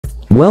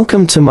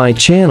Welcome to my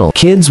channel,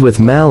 Kids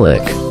with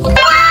Malik.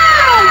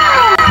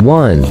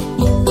 1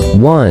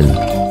 1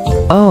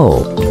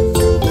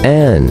 O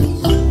N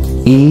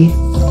E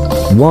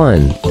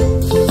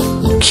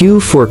 1.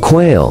 Q for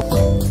quail.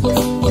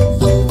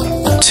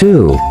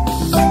 2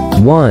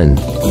 1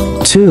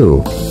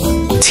 2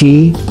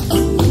 T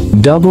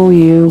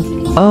W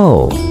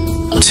O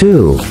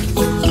 2.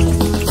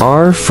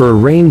 R for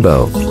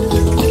rainbow.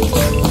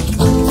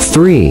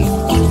 3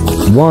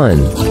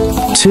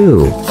 1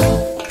 2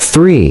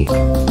 3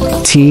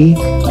 T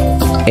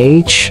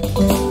H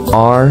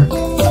R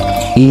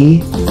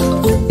E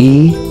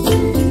E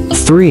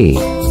 3.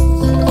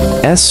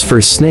 S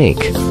for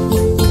snake.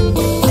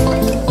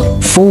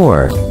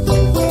 4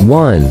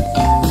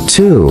 1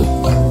 2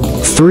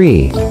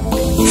 3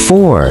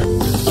 4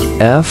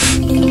 F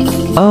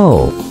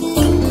O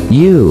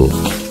U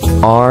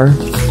R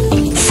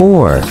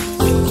 4.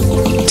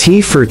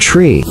 T for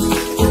tree.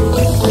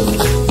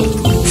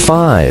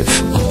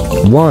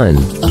 5 1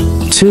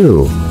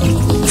 2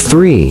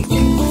 3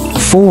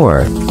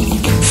 4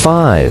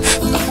 5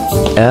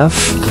 F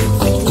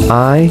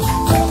I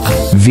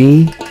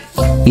V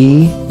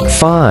E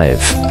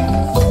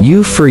 5.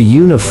 U for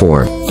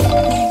uniform.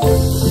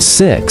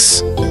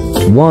 6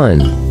 1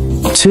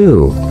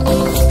 2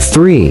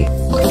 3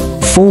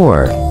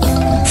 4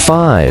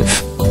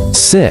 5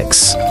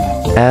 6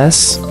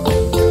 S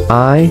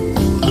I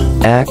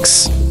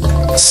X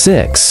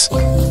 6.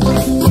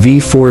 V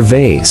for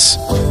vase.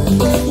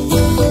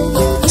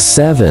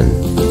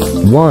 7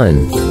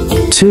 1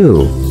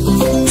 2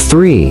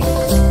 3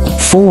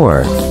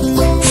 4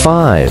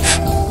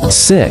 5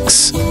 6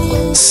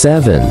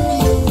 7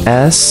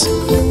 S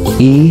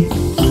E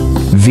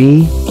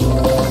V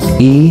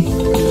E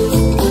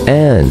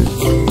N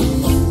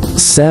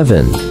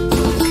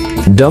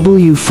 7.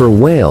 W for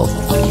whale.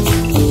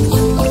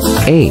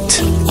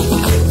 8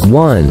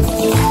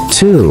 1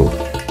 2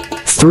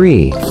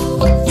 3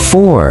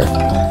 4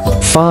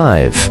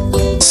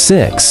 5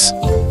 6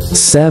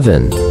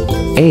 7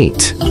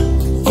 8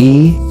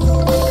 E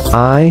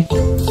I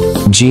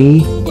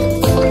G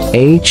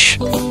H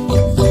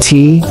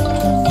T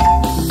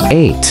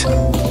 8.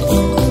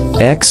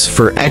 X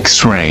for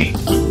X-ray.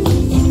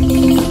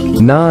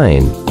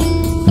 9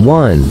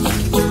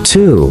 1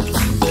 2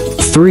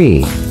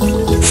 3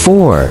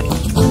 4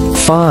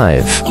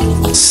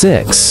 5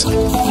 6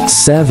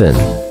 7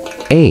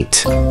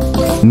 8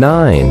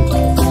 9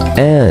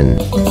 N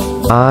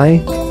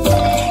I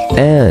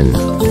N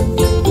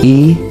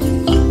E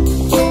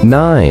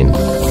 9.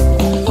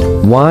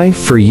 Y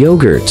for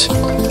yogurt.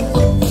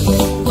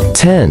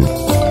 10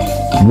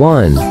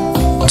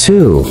 1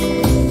 2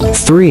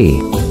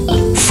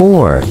 3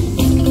 4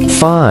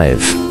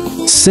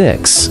 5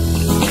 6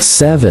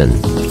 7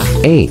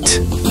 8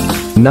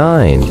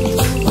 9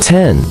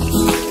 10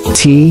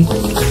 T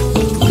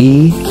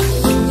E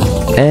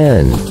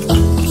N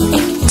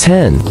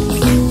 10.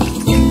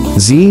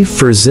 Z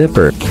for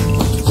zipper.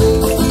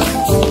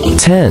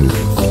 10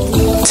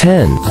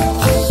 10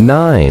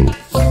 9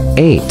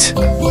 8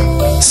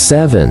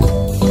 7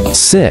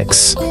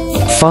 6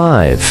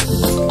 5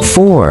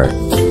 4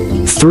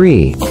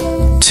 3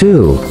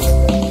 2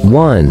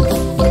 1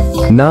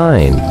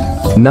 9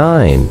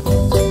 9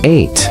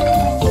 8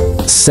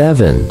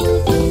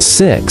 7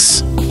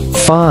 6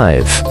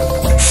 5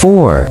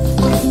 4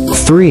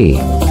 3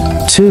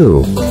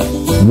 2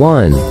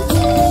 1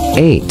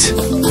 8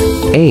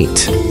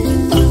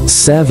 8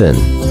 7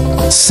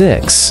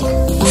 6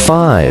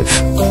 5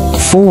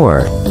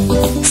 4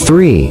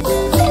 3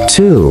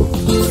 2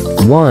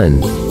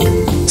 1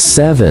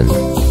 7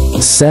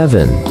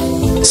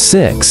 7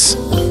 6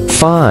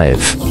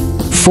 5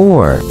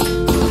 4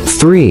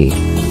 3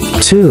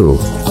 2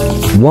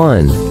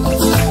 1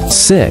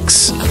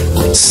 6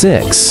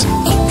 6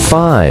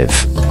 5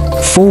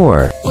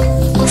 4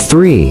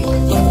 3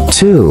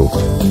 2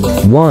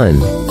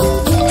 1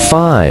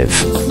 5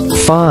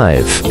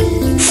 5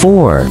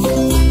 4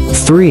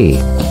 3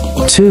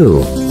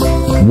 2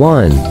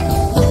 1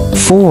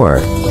 4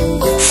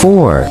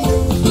 4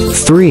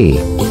 3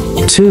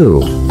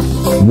 2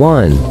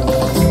 1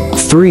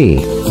 3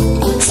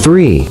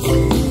 3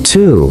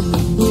 2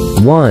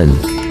 1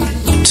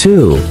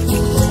 2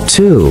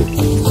 2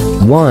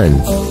 1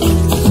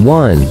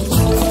 1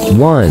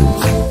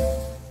 1